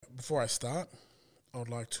Before I start, I would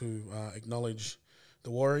like to acknowledge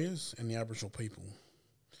the warriors and the Aboriginal people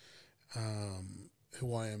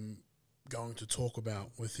who I am going to talk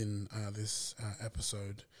about within this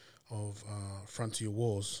episode of Frontier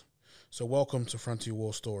Wars. So welcome to Frontier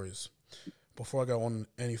War Stories. Before I go on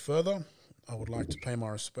any further, I would like to pay my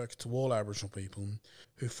respect to all Aboriginal people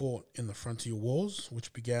who fought in the Frontier Wars,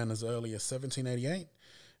 which began as early as 1788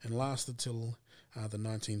 and lasted till the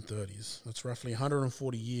 1930s. That's roughly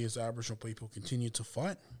 140 years Aboriginal people continued to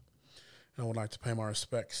fight, and I would like to pay my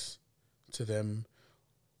respects to them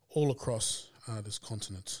all across this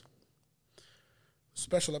continent.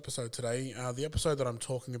 Special episode today. The episode that I'm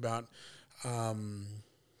talking about, what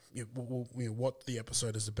the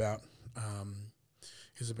episode is about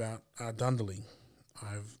Dundalli.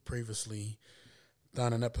 I've previously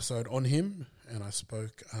done an episode on him, and I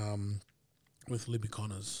spoke with Libby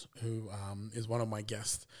Connors, who is one of my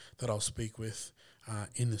guests that I'll speak with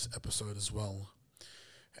in this episode as well.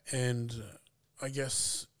 And I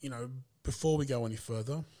guess, before we go any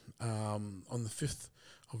further, on the 5th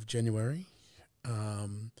of January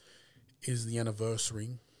is the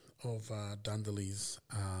anniversary of Dundalli's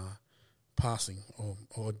passing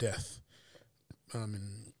or death.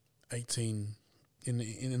 In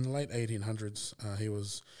the late 1800s, he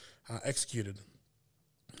was executed.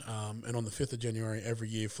 And on the 5th of January every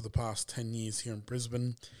year for the past 10 years here in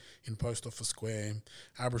Brisbane, in Post Office Square,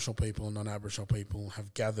 Aboriginal people and non-Aboriginal people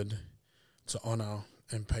have gathered to honour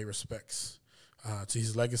and pay respects to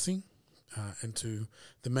his legacy and to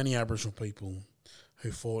the many Aboriginal people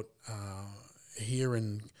who fought here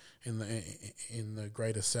in the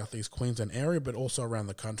greater southeast Queensland area, but also around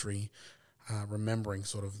the country, remembering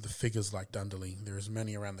sort of the figures like Dundalli. There is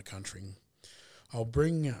many around the country. I'll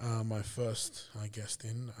bring my first guest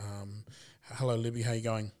in. Hello, Libby. How are you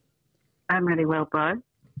going? I'm really well, Bo.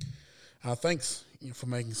 Thanks for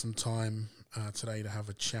making some time today to have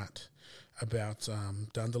a chat about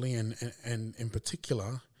Dundalli and in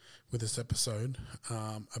particular with this episode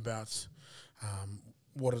about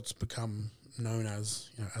what it's become known as,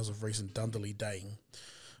 as of recent, Dundalli Day,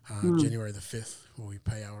 January the 5th, where we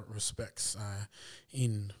pay our respects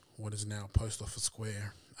in what is now Post Office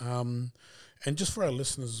Square. And just for our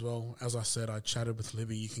listeners as well, as I said, I chatted with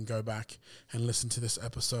Libby. You can go back and listen to this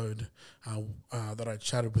episode that I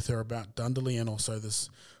chatted with her about Dundalli and also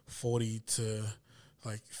this 40 to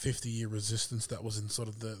 50 year resistance that was in sort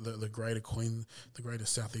of the greater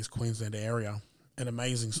southeast Queensland area. An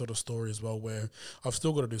amazing sort of story as well, where I've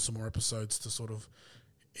still got to do some more episodes to sort of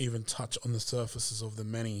even touch on the surfaces of the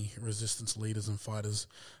many resistance leaders and fighters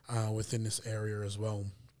within this area as well.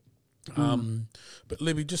 But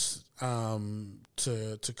Libby, just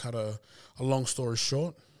to cut a long story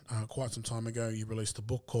short, quite some time ago you released a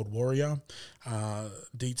book called Warrior,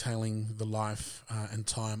 detailing the life and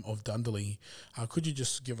time of Dundalli. Could you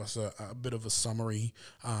just give us a bit of a summary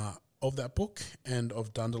of that book and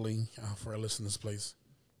of Dundalli for our listeners, please?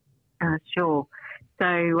 Sure. So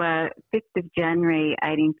 5th of January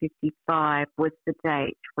 1855 was the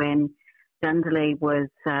date when Dundalli was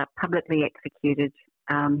publicly executed.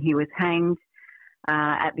 He was hanged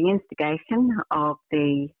at the instigation of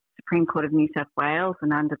the Supreme Court of New South Wales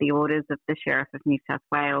and under the orders of the Sheriff of New South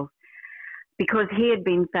Wales because he had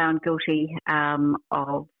been found guilty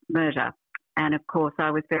of murder. And, of course,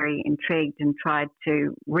 I was very intrigued and tried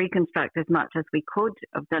to reconstruct as much as we could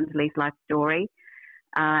of Dundalli's life story.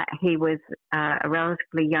 He was a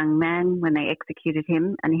relatively young man when they executed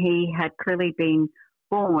him, and he had clearly been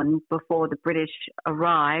born before the British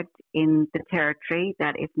arrived in the territory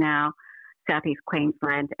that is now southeast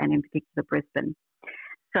Queensland and in particular Brisbane.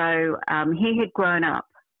 So he had grown up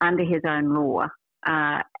under his own law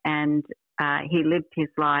and he lived his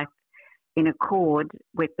life in accord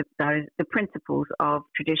with the principles of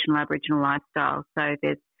traditional Aboriginal lifestyle. So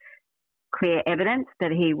there's clear evidence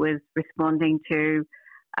that he was responding to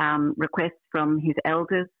requests from his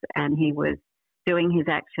elders and he was doing his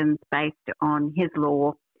actions based on his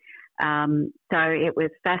law. So it was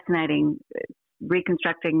fascinating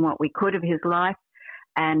reconstructing what we could of his life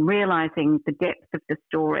and realising the depth of the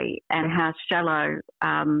story and how shallow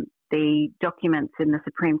the documents in the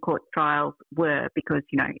Supreme Court trials were because,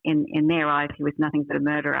 in their eyes he was nothing but a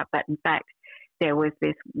murderer. But in fact, there was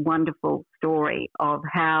this wonderful story of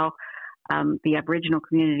how the Aboriginal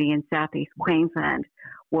community in southeast Queensland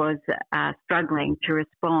was struggling to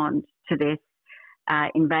respond to this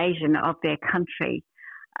invasion of their country.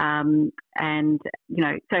 So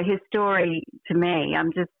his story to me,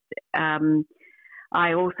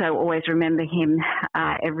 I also always remember him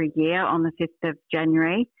every year on the 5th of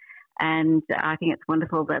January And I think it's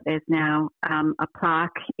wonderful that there's now a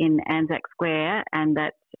plaque in Anzac Square, and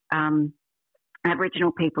that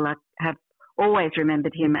Aboriginal people have always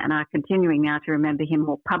remembered him and are continuing now to remember him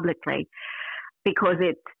more publicly, because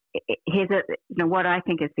what I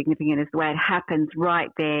think is significant is the way it happens right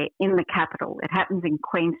there in the capital. It happens in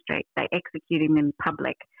Queen Street. They execute him in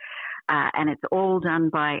public, and it's all done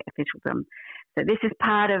by officialdom. So this is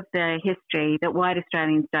part of the history that white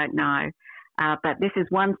Australians don't know, but this is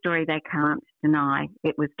one story they can't deny.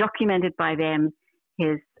 It was documented by them.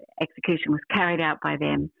 His execution was carried out by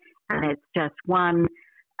them, and it's just one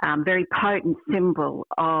very potent symbol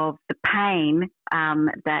of the pain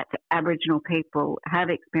that Aboriginal people have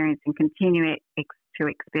experienced and continue to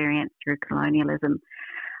experience through colonialism.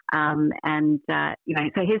 So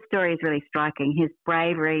his story is really striking, his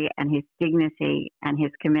bravery and his dignity and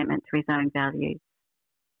his commitment to his own values.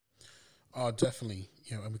 Oh, definitely.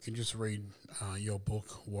 And we can just read your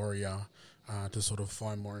book, Warrior, to sort of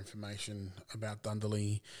find more information about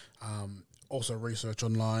Dundalli. Also research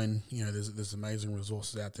online. There's amazing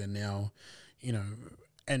resources out there now,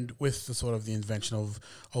 and with the sort of the invention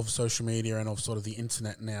of social media and of sort of the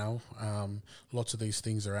internet now, lots of these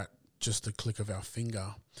things are at just the click of our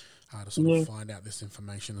finger to sort of find out this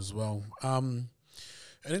information as well. An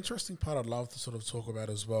interesting part I'd love to sort of talk about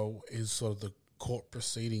as well is sort of the court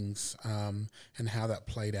proceedings and how that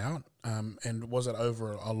played out. And was it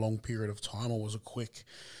over a long period of time, or was it quick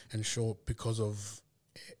and short because of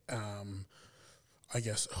I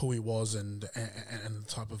guess who he was and the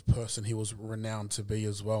type of person he was renowned to be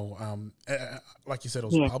as well. Like you said,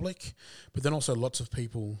 it was public, but then also lots of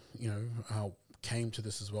people, came to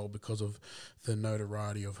this as well because of the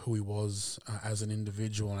notoriety of who he was as an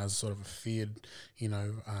individual and as sort of a feared,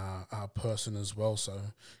 person as well. So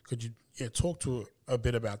could you talk to a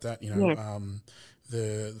bit about that,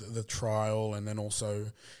 the trial, and then also,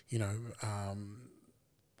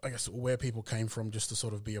 I guess where people came from just to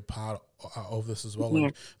sort of be a part of this as well,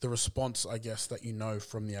 and the response, I guess, that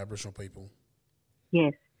from the Aboriginal people.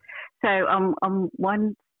 Yes. So on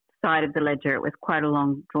one side of the ledger, it was quite a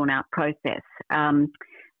long, drawn-out process.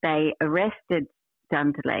 They arrested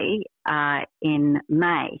Dundalli in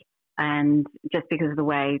May, and just because of the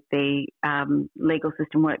way the legal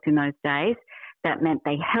system worked in those days, that meant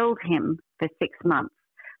they held him for 6 months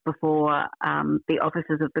before the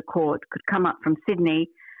officers of the court could come up from Sydney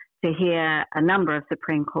to hear a number of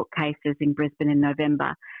Supreme Court cases in Brisbane in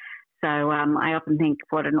November. So I often think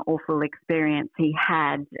what an awful experience he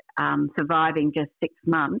had surviving just 6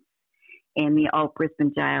 months in the old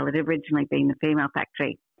Brisbane jail. It had originally been the female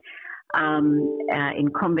factory in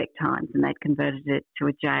convict times, and they'd converted it to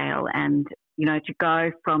a jail. And, to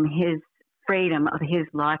go from his freedom of his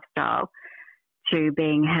lifestyle to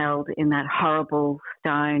being held in that horrible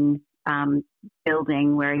stone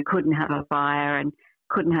building where he couldn't have a fire and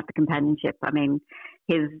couldn't have the companionship. I mean,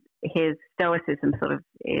 his stoicism sort of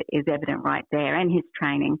is evident right there, and his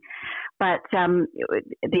training. But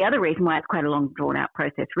the other reason why it's quite a long, drawn-out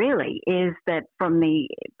process really is that from the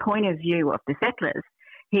point of view of the settlers,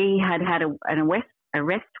 he had an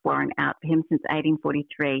arrest warrant out for him since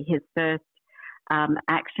 1843. His first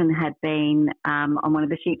action had been on one of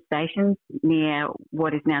the sheep stations near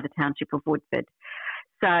what is now the township of Woodford.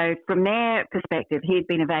 So from their perspective, he had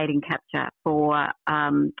been evading capture for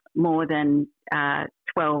more than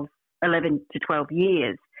 11 to 12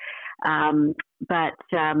 years. But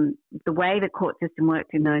the way the court system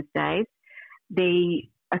worked in those days, the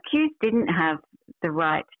accused didn't have the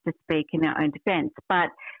right to speak in their own defence, but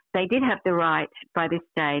they did have the right by this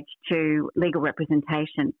stage to legal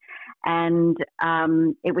representation. And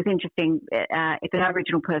it was interesting, if an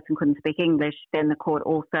Aboriginal person couldn't speak English, then the court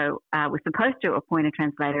also was supposed to appoint a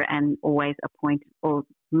translator, and always appoint, or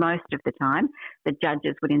most of the time, the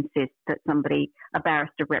judges would insist that a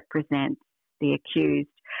barrister represent the accused.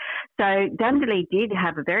 So Dundalli did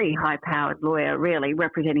have a very high-powered lawyer, really,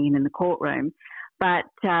 representing him in the courtroom. But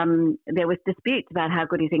there was disputes about how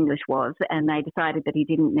good his English was, and they decided that he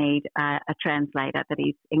didn't need a translator, that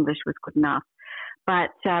his English was good enough.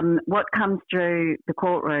 But what comes through the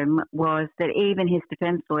courtroom was that even his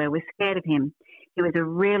defence lawyer was scared of him. He was a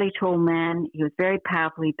really tall man. He was very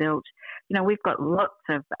powerfully built. We've got lots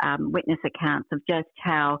of witness accounts of just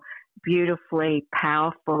how beautifully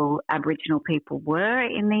powerful Aboriginal people were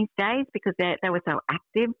in these days, because they were so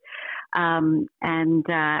active.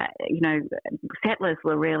 Settlers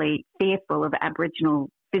were really fearful of Aboriginal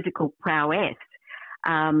physical prowess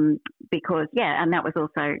because, and that was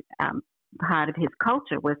also part of his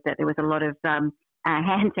culture, was that there was a lot of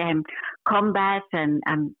hand-to-hand combat and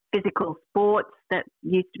physical sports that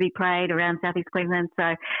used to be played around southeast Queensland.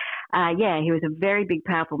 So Yeah, he was a very big,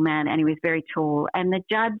 powerful man, and he was very tall. And the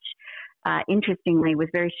judge, interestingly, was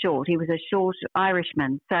very short. He was a short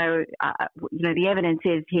Irishman. So, the evidence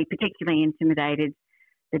is he particularly intimidated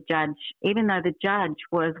the judge, even though the judge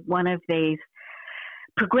was one of these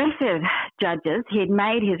progressive judges. He had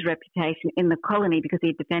made his reputation in the colony because he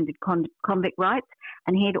had defended convict rights,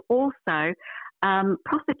 and he had also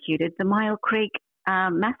prosecuted the Myall Creek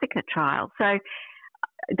massacre trial. So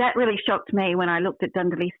that really shocked me when I looked at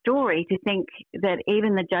Dundalli's story, to think that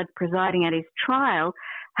even the judge presiding at his trial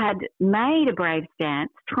had made a brave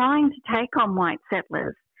stance trying to take on white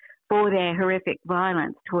settlers for their horrific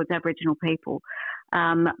violence towards Aboriginal people.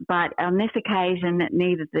 But on this occasion,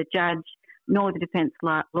 neither the judge nor the defence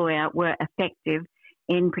lawyer were effective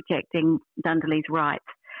in protecting Dundalli's rights.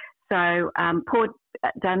 So poor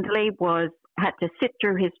Dundalli had to sit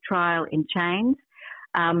through his trial in chains.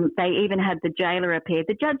 They even had the jailer appear.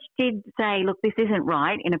 The judge did say, look, this isn't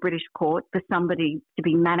right in a British court for somebody to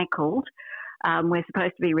be manacled. We're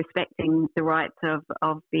supposed to be respecting the rights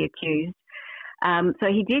of the accused. So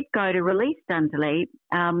he did go to release Dundalli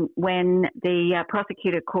when the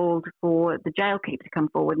prosecutor called for the jailkeeper to come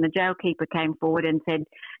forward, and the jailkeeper came forward and said,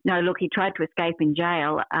 no, look, he tried to escape in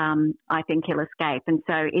jail. I think he'll escape. And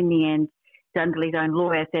so in the end, Dundalli's own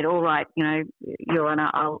lawyer said, all right, Your Honour,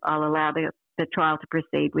 I'll allow the trial to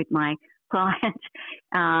proceed with my client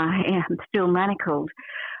still manacled.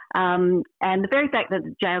 And the very fact that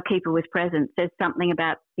the jailkeeper was present says something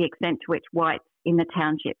about the extent to which whites in the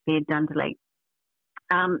township feared Dundalli.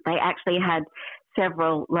 They actually had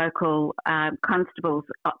several local constables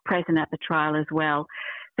present at the trial as well.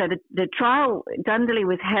 So the trial, Dundalli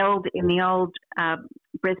was held in the old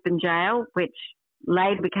Brisbane jail, which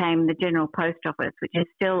later became the General Post Office, which is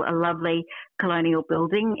still a lovely colonial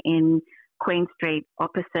building in Queen Street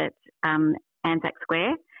opposite Anzac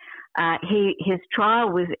Square. His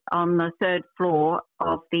trial was on the third floor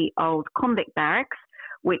of the old convict barracks,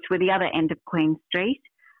 which were the other end of Queen Street,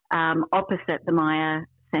 opposite the Myer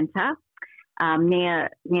Centre, near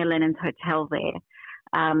Lennon's Hotel there.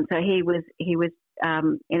 So he was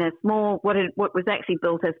in a small, what was actually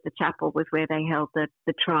built as the chapel was where they held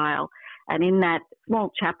the trial. And in that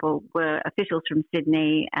small chapel were officials from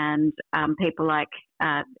Sydney and people like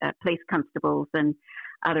police constables and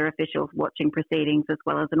other officials watching proceedings, as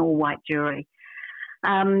well as an all-white jury.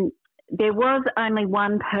 There was only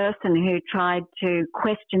one person who tried to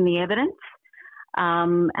question the evidence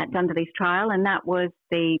at Dundalli's trial, and that was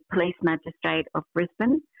the police magistrate of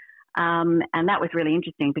Brisbane. And that was really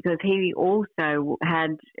interesting because he also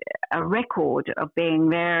had a record of being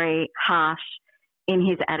very harsh in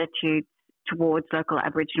his attitude towards local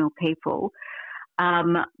Aboriginal people.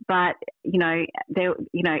 But,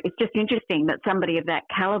 it's just interesting that somebody of that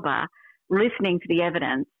calibre, listening to the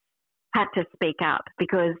evidence, had to speak up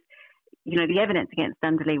because, the evidence against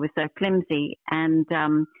Dundalli was so flimsy, and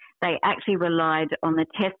they actually relied on the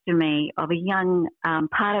testimony of a young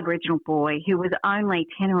part Aboriginal boy who was only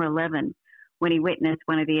 10 or 11 when he witnessed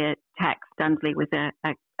one of the attacks Dundalli was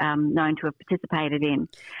known to have participated in.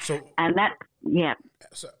 So, and that, yeah.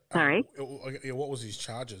 So, sorry. What was his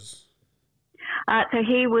charges? So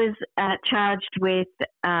he was charged with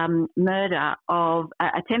murder of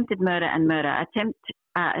attempted murder and murder,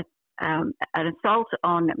 an assault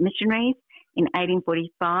on missionaries in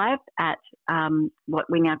 1845 at what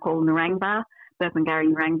we now call Narangba,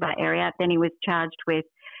 Burpengary-Narangba area. Then he was charged with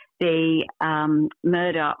the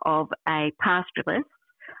murder of a pastoralist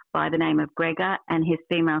by the name of Gregor and his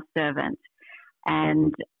female servant.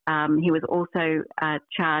 And he was also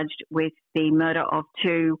charged with the murder of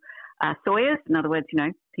two sawyers, in other words,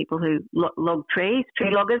 people who log trees, tree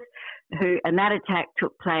loggers, and that attack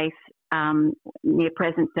took place near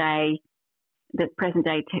the present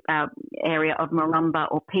day area of Marumba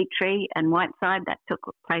or Petrie and Whiteside. That took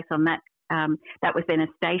place on that. That was then a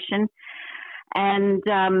station. And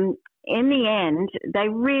in the end, they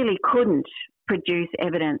really couldn't produce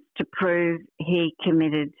evidence to prove he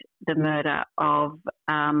committed the murder of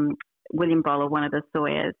William Boller, one of the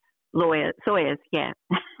Sawyers, yeah.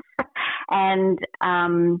 And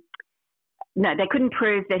no, they couldn't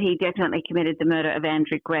prove that he definitely committed the murder of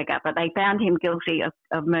Andrew Gregor, but they found him guilty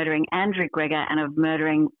of murdering Andrew Gregor and of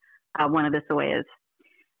murdering one of the Sawyers.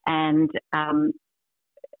 And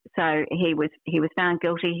so he was found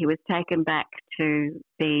guilty. He was taken back to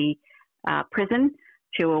the prison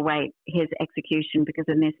to await his execution, because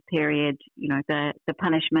in this period, the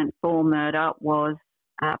punishment for murder was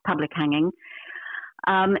public hanging.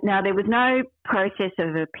 Now, there was no process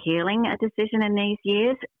of appealing a decision in these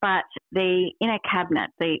years, but the inner cabinet,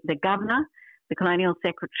 the governor, the Colonial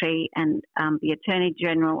Secretary and the Attorney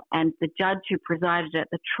General and the judge who presided at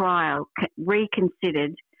the trial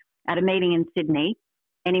reconsidered at a meeting in Sydney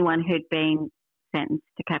anyone who'd been sentenced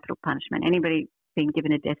to capital punishment, anybody being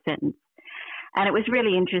given a death sentence. And it was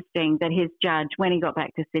really interesting that his judge, when he got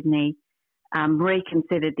back to Sydney,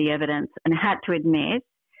 reconsidered the evidence and had to admit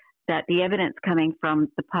that the evidence coming from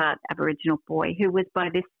the part Aboriginal boy, who was by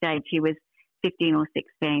this stage, he was 15 or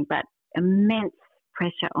 16, but immense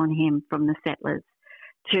pressure on him from the settlers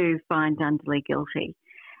to find Dundalli guilty.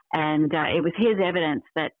 And it was his evidence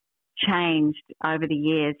that changed over the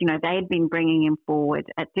years. You know, they had been bringing him forward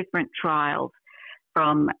at different trials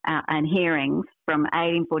from and hearings from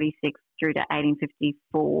 1846 through to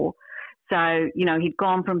 1854. So, you know, he'd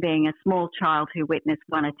gone from being a small child who witnessed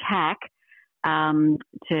one attack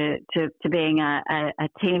to being a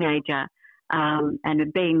teenager and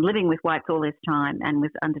had been living with whites all this time and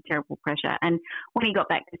was under terrible pressure. And when he got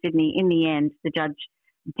back to Sydney, in the end, the judge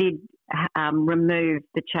did remove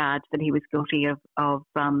the charge that he was guilty of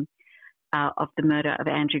the murder of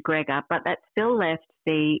Andrew Gregor, but that still left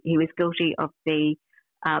he was guilty of the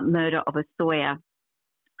murder of a Sawyer.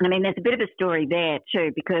 And I mean, there's a bit of a story there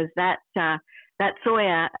too, because that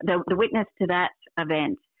Sawyer, the witness to that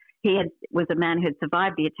event, was a man who had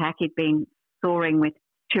survived the attack. He'd been soaring with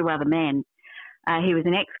two other men. He was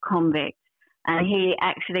an ex-convict, and he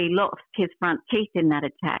actually lost his front teeth in that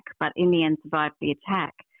attack, but in the end survived the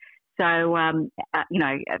attack. So, you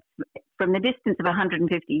know, from the distance of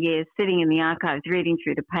 150 years, sitting in the archives, reading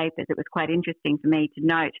through the papers, it was quite interesting for me to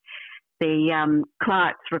note the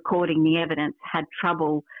clerks recording the evidence had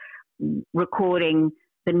trouble recording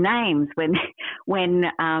the names when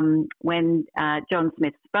John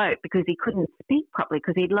Smith spoke, because he couldn't speak properly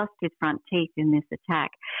because he'd lost his front teeth in this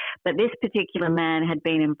attack. But this particular man had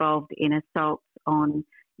been involved in assaults on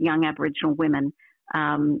young Aboriginal women.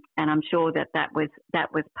 And I'm sure that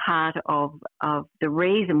was part of the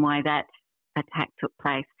reason why that attack took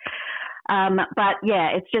place. But yeah,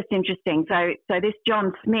 it's just interesting. So this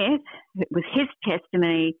John Smith, it was his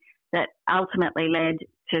testimony that ultimately led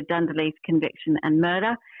to Dundalli's conviction and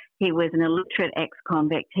murder. He was an illiterate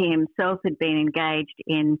ex-convict. He himself had been engaged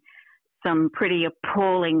in some pretty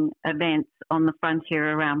appalling events on the frontier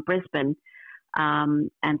around Brisbane. And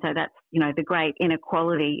so that's, you know, the great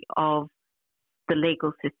inequality of the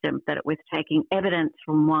legal system, that it was taking evidence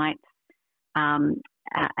from whites,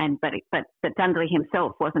 but Dundalli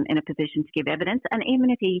himself wasn't in a position to give evidence. And even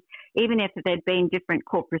if there'd been different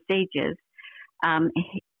court procedures,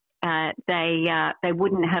 they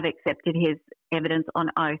wouldn't have accepted his evidence on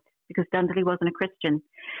oath because Dundalli wasn't a Christian.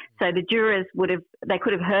 So the jurors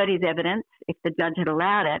could have heard his evidence if the judge had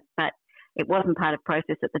allowed it, but it wasn't part of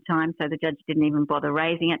process at the time, so the judge didn't even bother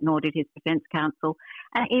raising it, nor did his defence counsel.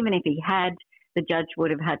 And even if he had, the judge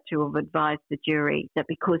would have had to have advised the jury that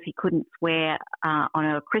because he couldn't swear on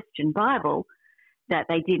a Christian Bible, that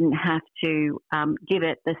they didn't have to give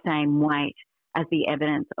it the same weight as the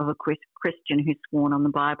evidence of a Christian who's sworn on the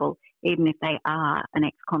Bible, even if they are an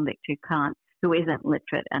ex-convict who isn't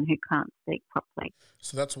literate and who can't speak properly.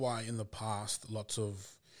 So that's why in the past, I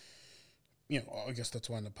guess that's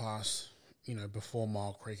why in the past, you know, before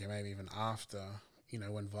Mile Creek and maybe even after, you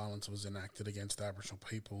know, when violence was enacted against Aboriginal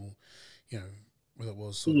people, you know, whether it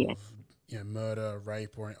was sort of, you know, murder,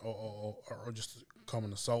 rape, or just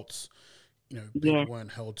common assaults, you know, people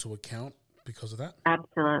weren't held to account because of that.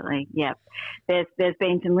 Absolutely, yeah. There's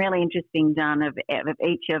been some really interesting done of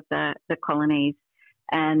each of the colonies,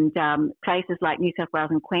 and places like New South Wales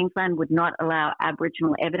and Queensland would not allow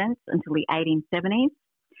Aboriginal evidence until the 1870s,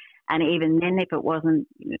 and even then, if it wasn't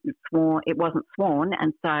sworn, it wasn't sworn,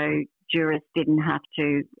 and so jurors didn't have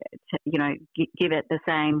to give it the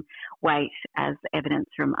same weight as evidence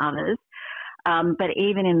from others. But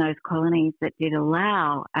even in those colonies that did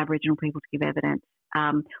allow Aboriginal people to give evidence,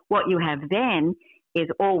 what you have then is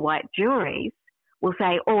all white juries will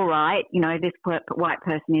say, all right, you know, this white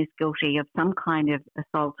person is guilty of some kind of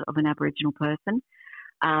assault of an Aboriginal person,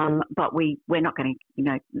 but we're not going to, you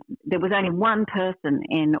know, there was only one person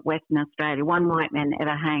in Western Australia, one white man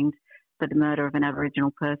ever hanged for the murder of an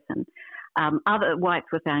Aboriginal person. Other whites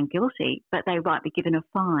were found guilty, but they might be given a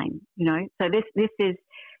fine, you know. So this is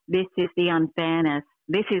the unfairness.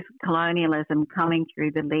 This is colonialism coming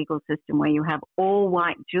through the legal system, where you have all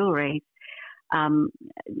white juries, you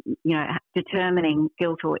know, determining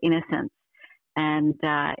guilt or innocence, and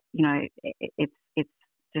you know, it's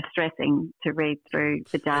distressing to read through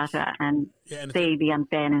the data and see the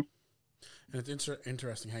unfairness. And it's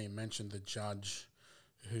interesting how you mentioned the judge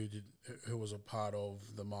who was a part of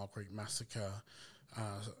the Mile Creek massacre.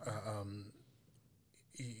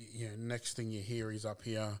 next thing you hear, he's up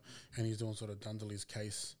here and he's doing sort of Dundalli's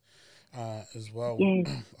case as well.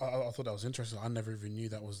 Yes. I thought that was interesting. I never even knew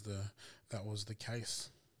that was the case.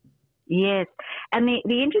 Yes. And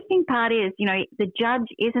the interesting part is, the judge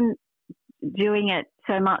isn't doing it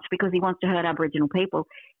so much because he wants to hurt Aboriginal people.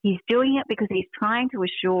 He's doing it because he's trying to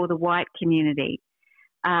assure the white community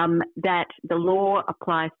that the law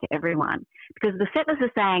applies to everyone. Because the settlers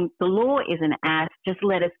are saying the law is an ass, just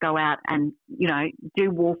let us go out and, do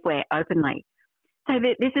warfare openly. So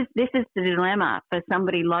this is the dilemma for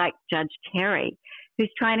somebody like Judge Terry,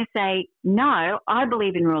 who's trying to say, no, I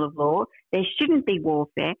believe in rule of law. There shouldn't be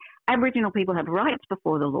warfare. Aboriginal people have rights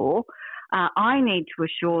before the law. I need to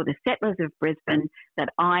assure the settlers of Brisbane that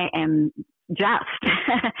I am just,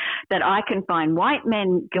 that I can find white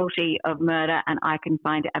men guilty of murder and I can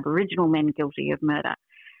find Aboriginal men guilty of murder.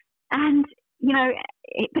 And,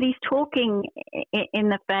 but he's talking in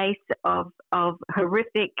the face of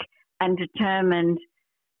horrific and determined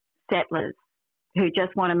settlers who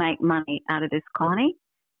just want to make money out of this colony.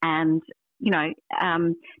 And, no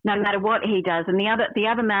matter what he does, and the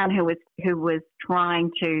other man who was trying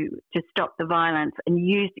to stop the violence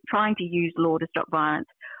and trying to use law to stop violence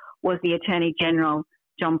was the Attorney General,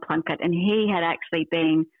 John Plunkett, and he had actually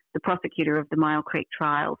been the prosecutor of the Myall Creek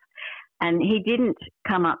trials. And he didn't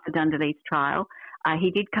come up for Dundalli's trial. He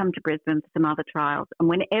did come to Brisbane for some other trials. And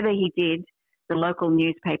whenever he did, the local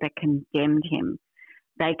newspaper condemned him.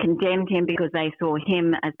 They condemned him because they saw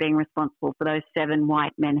him as being responsible for those 7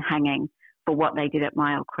 white men hanging for what they did at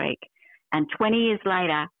Myall Creek. And 20 years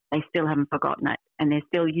later, they still haven't forgotten it, and they're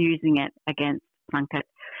still using it against Plunkett.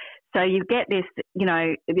 So you get this,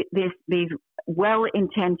 these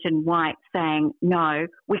well-intentioned whites saying, no,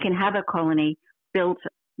 we can have a colony built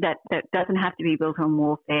that doesn't have to be built on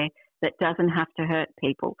warfare, that doesn't have to hurt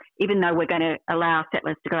people. Even though we're going to allow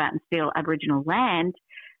settlers to go out and steal Aboriginal land,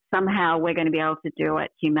 somehow we're going to be able to do it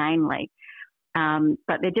humanely.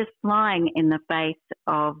 But they're just flying in the face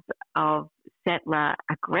of settler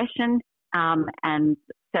aggression and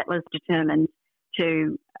settlers determined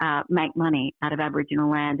to make money out of Aboriginal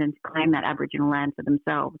land and to claim that Aboriginal land for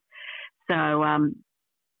themselves. So and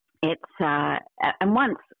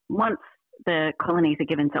once the colonies are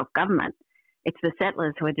given self-government, it's the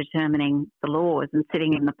settlers who are determining the laws and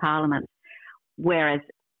sitting in the parliament, whereas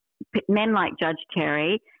men like Judge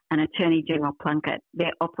Terry and Attorney General Plunkett,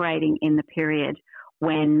 they're operating in the period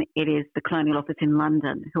when it is the Colonial Office in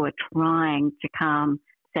London who are trying to calm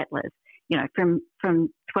settlers. From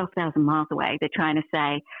 12,000 miles away, they're trying to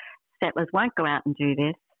say settlers won't go out and do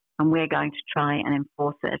this and we're going to try and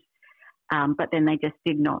enforce it. But then they just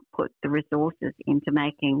did not put the resources into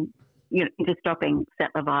into stopping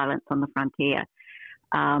settler violence on the frontier.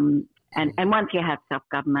 And once you have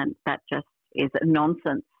self-government, that just is a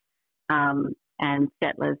nonsense. And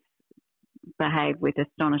settlers behave with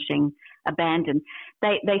astonishing abandon.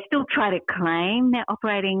 They still try to claim they're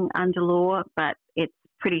operating under law, but it's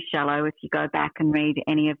pretty shallow if you go back and read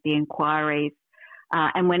any of the inquiries.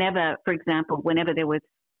 And whenever there was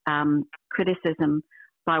criticism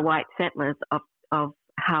by white settlers of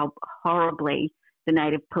how horribly the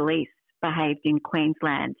native police behaved in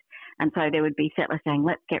Queensland, and so there would be settlers saying,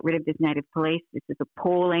 let's get rid of this native police, this is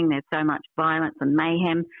appalling, there's so much violence and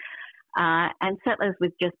mayhem. And settlers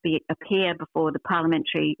would just appear before the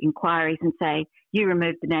parliamentary inquiries and say, you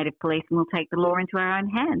remove the native police and we'll take the law into our own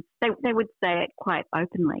hands. They would say it quite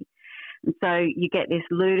openly. And so you get this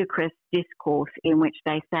ludicrous discourse in which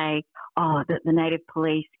they say, that the native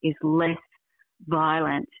police is less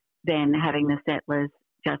violent than having the settlers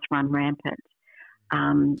just run rampant.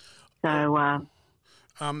 And I've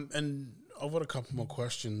got a couple more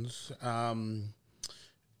questions.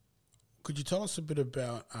 Could you tell us a bit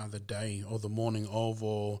about the day or the morning of,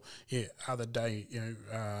 the day,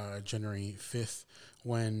 January 5th,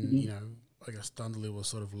 when, I guess Dundalli was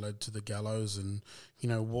sort of led to the gallows, and,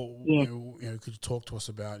 could you talk to us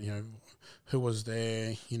about, who was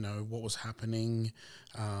there, what was happening?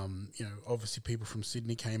 Obviously people from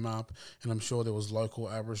Sydney came up, and I'm sure there was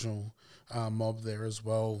local Aboriginal mob there as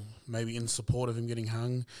well, maybe in support of him getting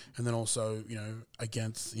hung, and then also,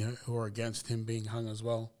 against, who are against him being hung as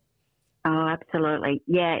well. Oh, absolutely.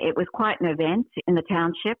 Yeah, it was quite an event in the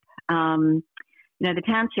township. The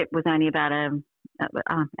township was only about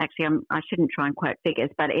I shouldn't try and quote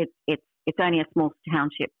figures, but it's only a small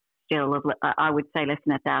township still of, I would say, less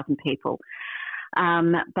than 1,000 people.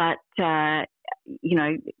 But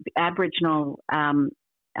Aboriginal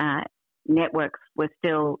networks were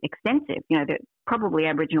still extensive. Probably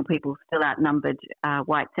Aboriginal people still outnumbered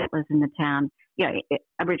white settlers in the town,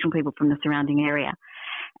 Aboriginal people from the surrounding area.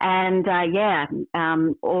 And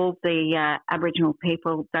all the Aboriginal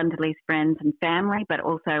people, Dundalli's friends and family, but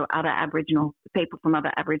also other Aboriginal people from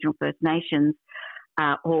other Aboriginal First Nations,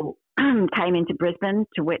 all came into Brisbane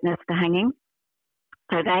to witness the hanging.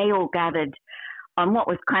 So they all gathered on what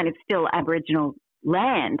was kind of still Aboriginal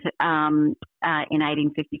land in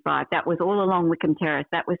 1855. That was all along Wickham Terrace.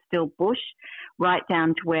 That was still bush, right down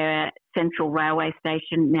to where Central Railway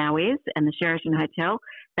Station now is, and the Sheraton Hotel.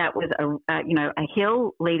 That was a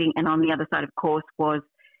hill leading, and on the other side, of course, was,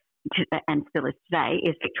 and still is today,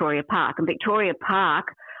 is Victoria Park. And Victoria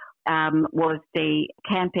Park was the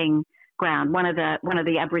camping ground. One of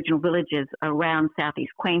the Aboriginal villages around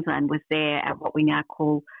southeast Queensland was there at what we now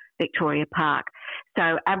call Victoria Park.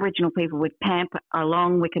 So Aboriginal people would camp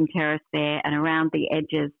along Wickham Terrace there and around the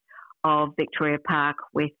edges of Victoria Park,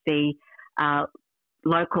 with the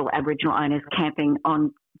local Aboriginal owners camping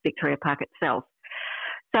on Victoria Park itself.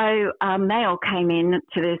 So they all came in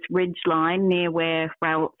to this ridge line near where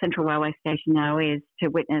Central Railway Station now is to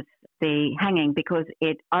witness the hanging, because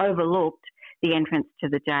it overlooked the entrance to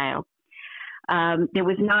the jail. There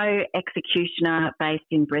was no executioner based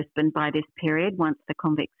in Brisbane by this period once the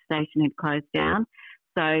convict station had closed down.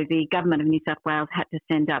 So the government of New South Wales had to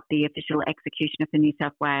send up the official executioner for New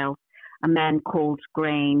South Wales, a man called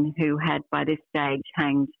Green, who had by this stage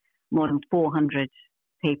hanged more than 400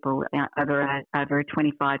 people over a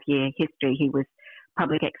 25-year history. He was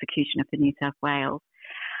public executioner for New South Wales.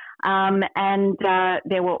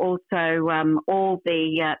 There were also there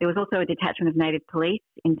was also a detachment of Native Police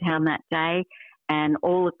in town that day, and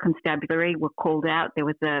all the constabulary were called out. There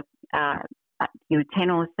was 10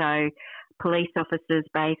 or so police officers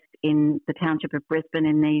based in the township of Brisbane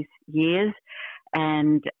in these years,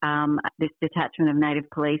 and this detachment of Native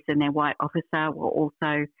Police and their white officer were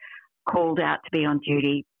also called out to be on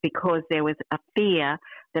duty, because there was a fear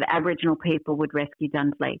that Aboriginal people would rescue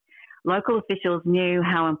Dundalli. Local officials knew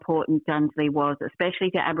how important Dundalli was, especially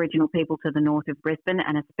to Aboriginal people to the north of Brisbane,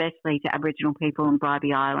 and especially to Aboriginal people on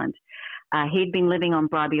Bribie Island. He'd been living on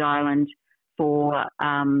Bribie Island for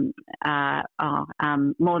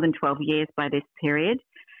more than 12 years by this period,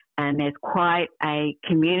 and there's quite a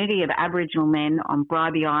community of Aboriginal men on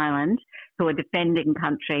Bribie Island who are defending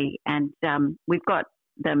country, and we've got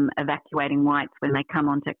them evacuating whites when they come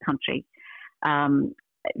onto country.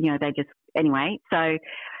 So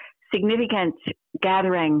significant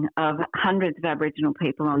gathering of hundreds of Aboriginal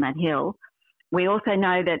people on that hill. We also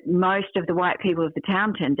know that most of the white people of the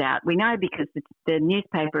town turned out. We know because the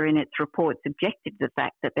newspaper in its reports objected to the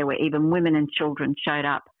fact that there were even women and children showed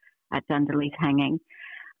up at Dundalli's hanging.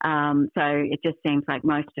 So it just seems like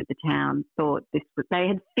most of the town thought they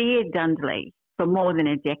had feared Dundalli for more than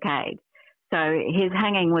a decade. So his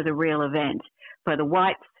hanging was a real event for the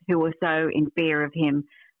whites who were so in fear of him,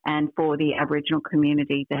 and for the Aboriginal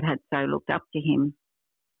community that had so looked up to him.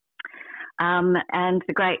 And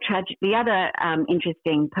the other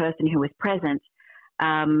interesting person who was present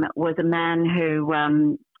was a man who,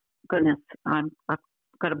 I've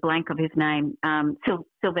got a blank of his name,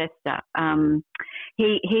 Sylvester.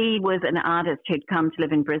 He was an artist who'd come to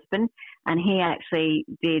live in Brisbane, and he actually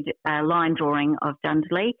did a line drawing of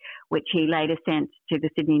Dundalli, which he later sent to the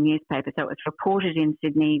Sydney newspaper. So it was reported in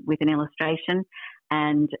Sydney with an illustration,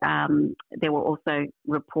 and there were also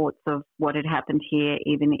reports of what had happened here,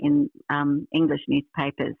 even in English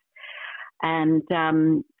newspapers. And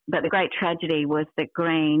but the great tragedy was that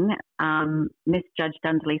Green misjudged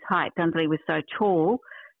Dundalli's height. Dundalli was so tall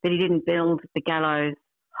that he didn't build the gallows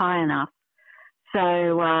high enough.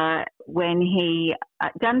 So when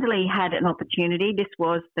Dundalli had an opportunity, this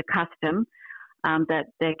was the custom, that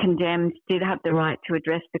the condemned did have the right to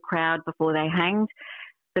address the crowd before they hanged.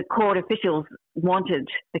 The court officials wanted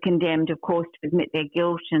the condemned, of course, to admit their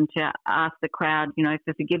guilt and to ask the crowd,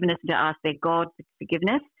 for forgiveness, and to ask their God for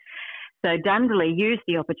forgiveness. So Dundalli used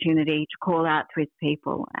the opportunity to call out to his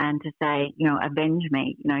people and to say, avenge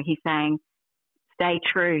me. He's saying, stay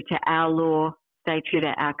true to our law, stay true to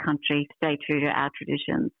our country, stay true to our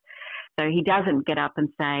traditions. So he doesn't get up and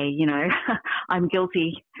say, I'm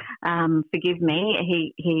guilty, forgive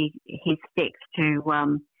me. He sticks to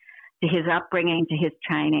his upbringing, to his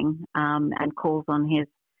training, and calls on his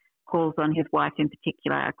wife in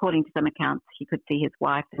particular. According to some accounts, he could see his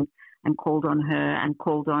wife and called on her, and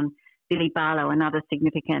called on Billy Barlow, another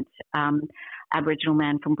significant Aboriginal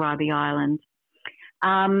man from Bribie Island.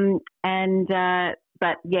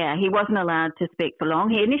 But he wasn't allowed to speak for long.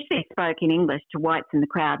 He initially spoke in English to whites in the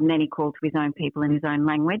crowd, and then he called to his own people in his own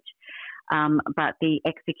language. But the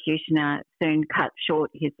executioner soon cut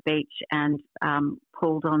short his speech and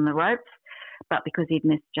pulled on the ropes. But because he'd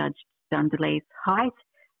misjudged Dundalli's height,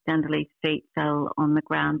 Dundaley's feet fell on the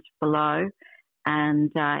ground below.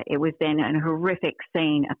 And it was then a horrific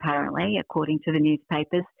scene, apparently, according to the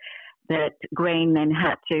newspapers, that Green then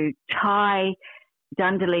had to tie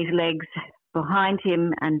Dundaley's legs behind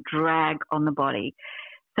him and drag on the body.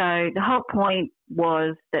 So the whole point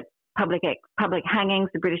was that public hangings,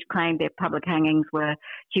 the British claimed their public hangings were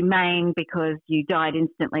humane because you died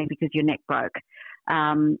instantly because your neck broke.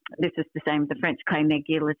 This is the same. The French claimed their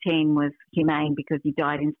guillotine was humane because you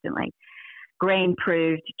died instantly. Green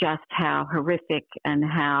proved just how horrific and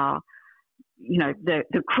how,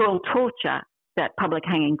 the cruel torture that public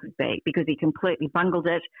hanging could be, because he completely bungled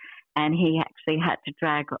it, and he actually had to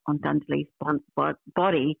drag on Dundaley's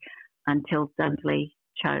body until Dundaley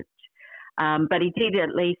choked. But he did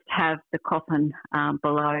at least have the coffin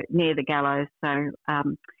below, near the gallows. So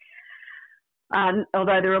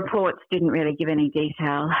although the reports didn't really give any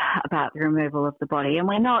detail about the removal of the body, and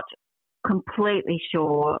we're not completely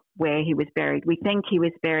sure where he was buried. We think he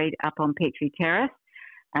was buried up on Petrie Terrace,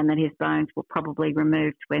 and that his bones were probably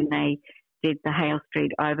removed when they did the Hale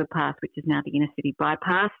Street overpass, which is now the inner city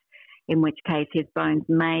bypass, in which case his bones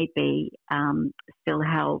may be still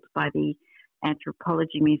held by the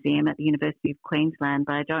Anthropology Museum at the University of Queensland,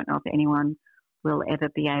 but I don't know if anyone will ever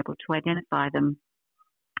be able to identify them.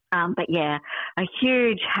 But yeah, a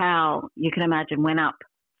huge howl, you can imagine, went up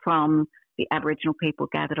from the Aboriginal people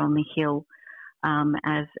gathered on the hill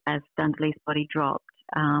as Dundaley's body dropped.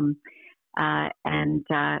 And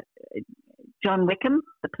John Wickham,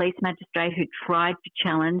 the police magistrate who tried to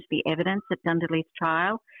challenge the evidence at Dundaley's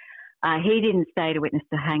trial, he didn't stay to witness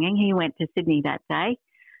the hanging. He went to Sydney that day,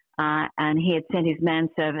 and he had sent his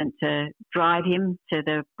manservant to drive him to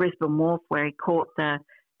the Brisbane Wharf, where he caught the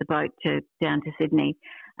boat down to Sydney.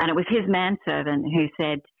 And it was his manservant who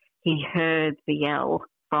said he heard the yell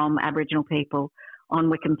from Aboriginal people on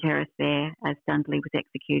Wickham Terrace there as Dundaley was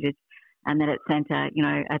executed, and that it sent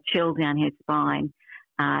a chill down his spine,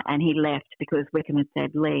 and he left because Wickham had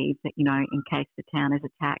said leave, in case the town is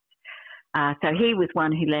attacked. So he was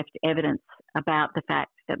one who left evidence about the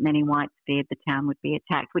fact that many whites feared the town would be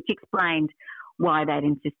attacked, which explained why they'd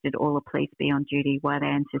insisted all the police be on duty, why they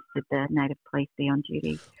insisted the native police be on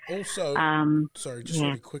duty. Also,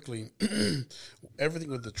 really quickly, everything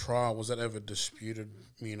with the trial, was that ever disputed,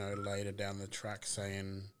 later down the track,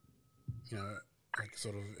 saying,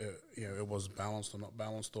 it was balanced or not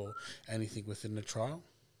balanced or anything within the trial?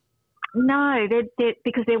 No,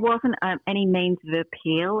 because there wasn't any means of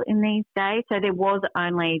appeal in these days. So there was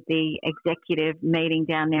only the executive meeting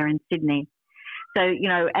down there in Sydney. So,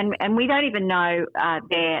 and we don't even know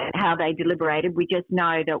how they deliberated. We just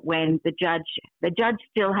know that when the judge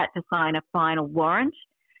still had to sign a final warrant,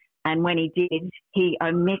 and when he did, he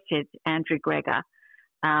omitted Andrew Gregor.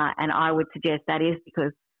 And I would suggest that is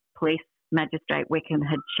because Police Magistrate Wickham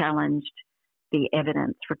had challenged the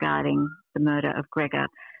evidence regarding the murder of Gregor.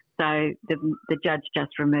 So the judge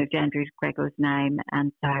just removed Andrew Gregor's name,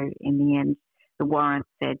 and so in the end, the warrant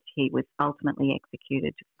said he was ultimately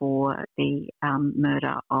executed for the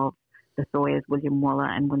murder of the Sawyers, William Waller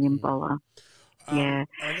and William Boller. Yeah.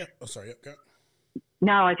 Sorry, go.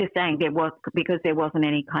 No, I was just saying because there wasn't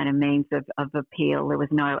any kind of means of appeal. There was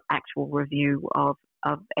no actual review of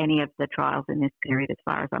any of the trials in this period, as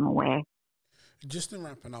far as I'm aware. Just in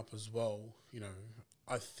wrapping up as well,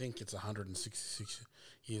 I think it's 166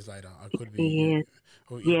 years later. I could be years.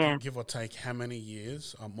 Give or take how many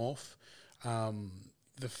years I'm off.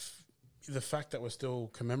 The fact that we're still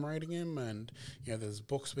commemorating him, and there's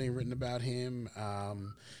books being written about him,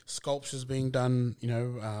 sculptures being done.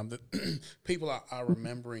 That people are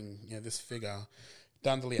remembering this figure,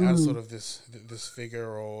 Dundaley, as sort of this figure,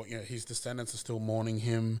 or his descendants are still mourning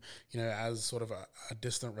him, as sort of a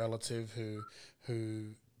distant relative who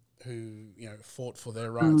fought for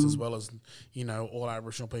their rights, as well as all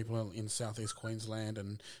Aboriginal people in southeast Queensland,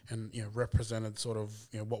 and represented sort of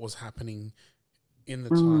what was happening in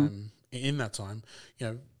that time.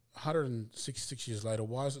 166 years later,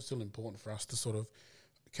 why is it still important for us to sort of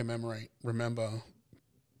commemorate, remember,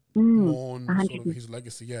 mourn sort of his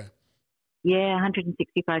legacy? Yeah,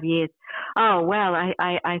 165 years. Oh well,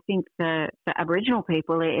 I think for Aboriginal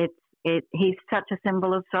people, he's such a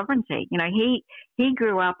symbol of sovereignty. He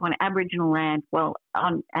grew up on Aboriginal land,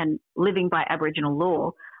 and living by Aboriginal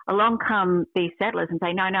law. Along come these settlers and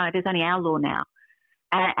say, no, there's only our law now,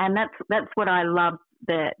 and that's what I love,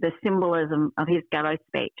 the symbolism of his gallows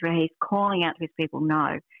speech, where he's calling out to his people,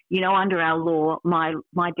 no, under our law, my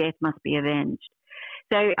death must be avenged.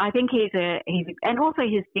 So I think and also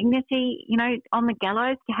his dignity, on the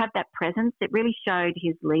gallows, to have that presence, it really showed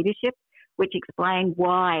his leadership, which explained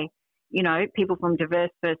why people from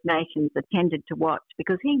diverse First Nations attended to watch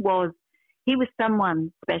because he was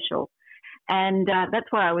someone special. And that's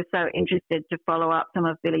why I was so interested to follow up some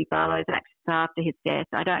of Billy Barlow's actions after his death.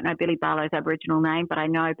 I don't know Billy Barlow's Aboriginal name, but I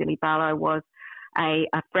know Billy Barlow was a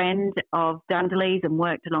friend of Dundalli's and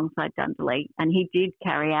worked alongside Dundalli. And he did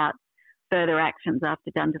carry out further actions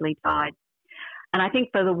after Dundalli died. And I think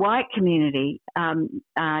for the white community,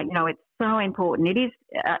 it's so important. It is,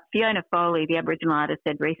 Fiona Foley, the Aboriginal artist,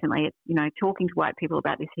 said recently, talking to white people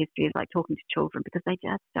about this history is like talking to children because they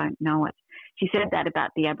just don't know it. She said that about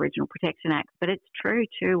the Aboriginal Protection Act, but it's true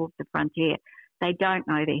too of the frontier. They don't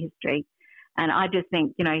know their history. And I just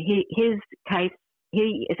think, his case,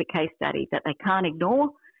 he is a case study that they can't ignore.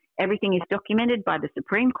 Everything is documented by the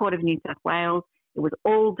Supreme Court of New South Wales. It was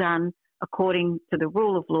all done according to the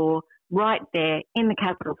rule of law, right there in the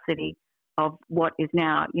capital city of what is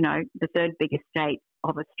now, the third biggest state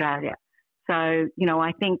of Australia. So,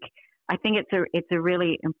 I think it's a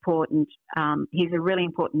really important. He's a really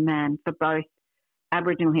important man for both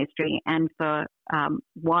Aboriginal history and for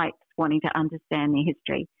whites wanting to understand their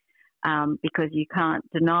history, because you can't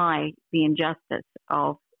deny the injustice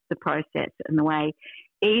of the process and the way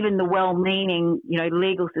even the well-meaning,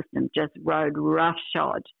 legal system just rode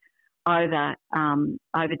roughshod over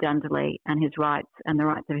Dundalli and his rights and the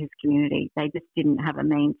rights of his community. They just didn't have a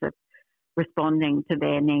means of responding to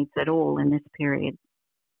their needs at all in this period.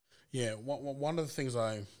 Yeah, one of the things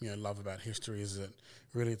I love about history is that it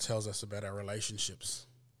really tells us about our relationships,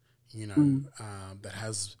 that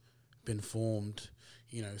has been formed,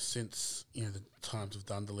 since, the times of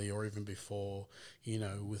Dundalli or even before,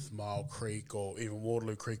 with Mile Creek or even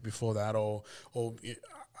Waterloo Creek before that or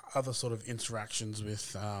other sort of interactions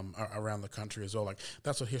with around the country as well. Like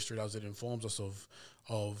that's what history does. It informs us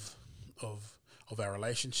of our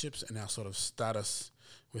relationships and our sort of status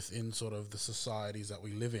within sort of the societies that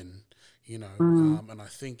we live in, and I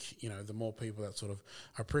think, the more people that sort of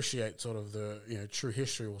appreciate sort of the, true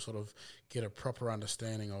history will sort of get a proper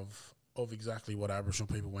understanding of exactly what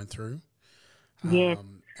Aboriginal people went through. Yes.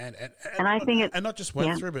 And I think and not just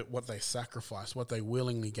went through, but what they sacrificed, what they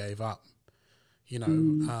willingly gave up.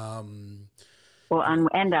 And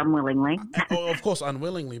unwillingly. Of course,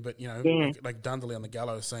 unwillingly, but like Dundalli on the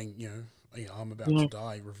gallows saying, I'm about to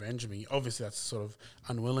die, revenge me. Obviously, that's sort of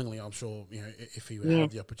unwillingly. I'm sure, if he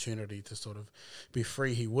had the opportunity to sort of be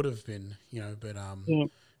free, he would have been, but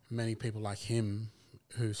many people like him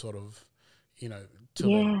who sort of, you know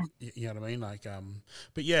what I mean? Like,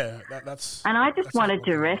 but that's. And I just wanted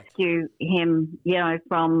to rescue him,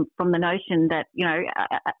 from the notion that,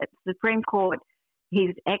 Supreme Court,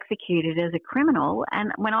 he's executed as a criminal.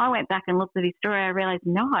 And when I went back and looked at his story, I realised,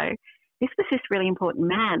 no, this was this really important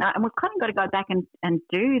man. And we've kind of got to go back and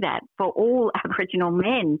do that for all Aboriginal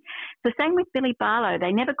men. The same with Billy Barlow.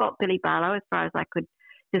 They never got Billy Barlow as far as I could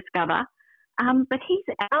discover. But he's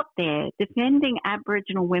out there defending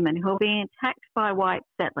Aboriginal women who are being attacked by white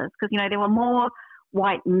settlers because, there were more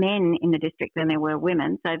white men in the district than there were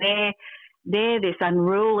women. So they're this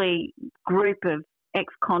unruly group of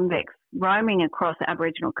ex-convicts roaming across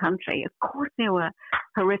Aboriginal country. Of course, there were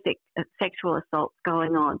horrific sexual assaults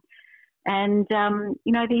going on. And,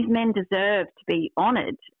 these men deserve to be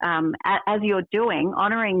honoured, as you're doing,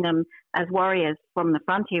 honouring them as warriors from the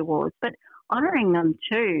Frontier Wars, but honouring them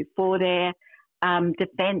too for their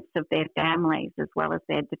defence of their families as well as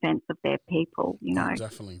their defence of their people,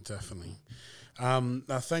 Definitely.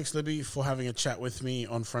 Thanks, Libby, for having a chat with me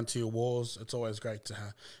on Frontier Wars. It's always great to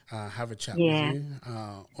have a chat with you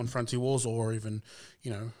on Frontier Wars or even,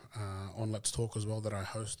 on Let's Talk as well that I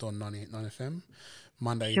host on 98.9 FM.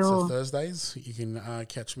 Monday to Thursdays. You can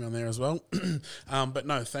catch me on there as well. But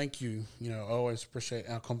no, thank you. I always appreciate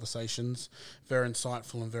our conversations. Very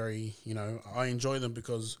insightful and very, I enjoy them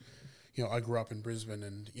because, I grew up in Brisbane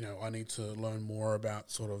and, I need to learn more about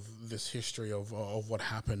sort of this history of what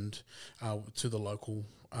happened to the local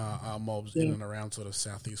mobs in and around sort of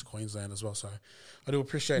southeast Queensland as well. So I do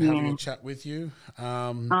appreciate having a chat with you. Good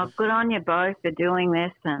on you both for doing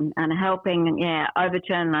this and helping,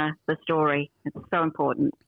 overturn the story. It's so important.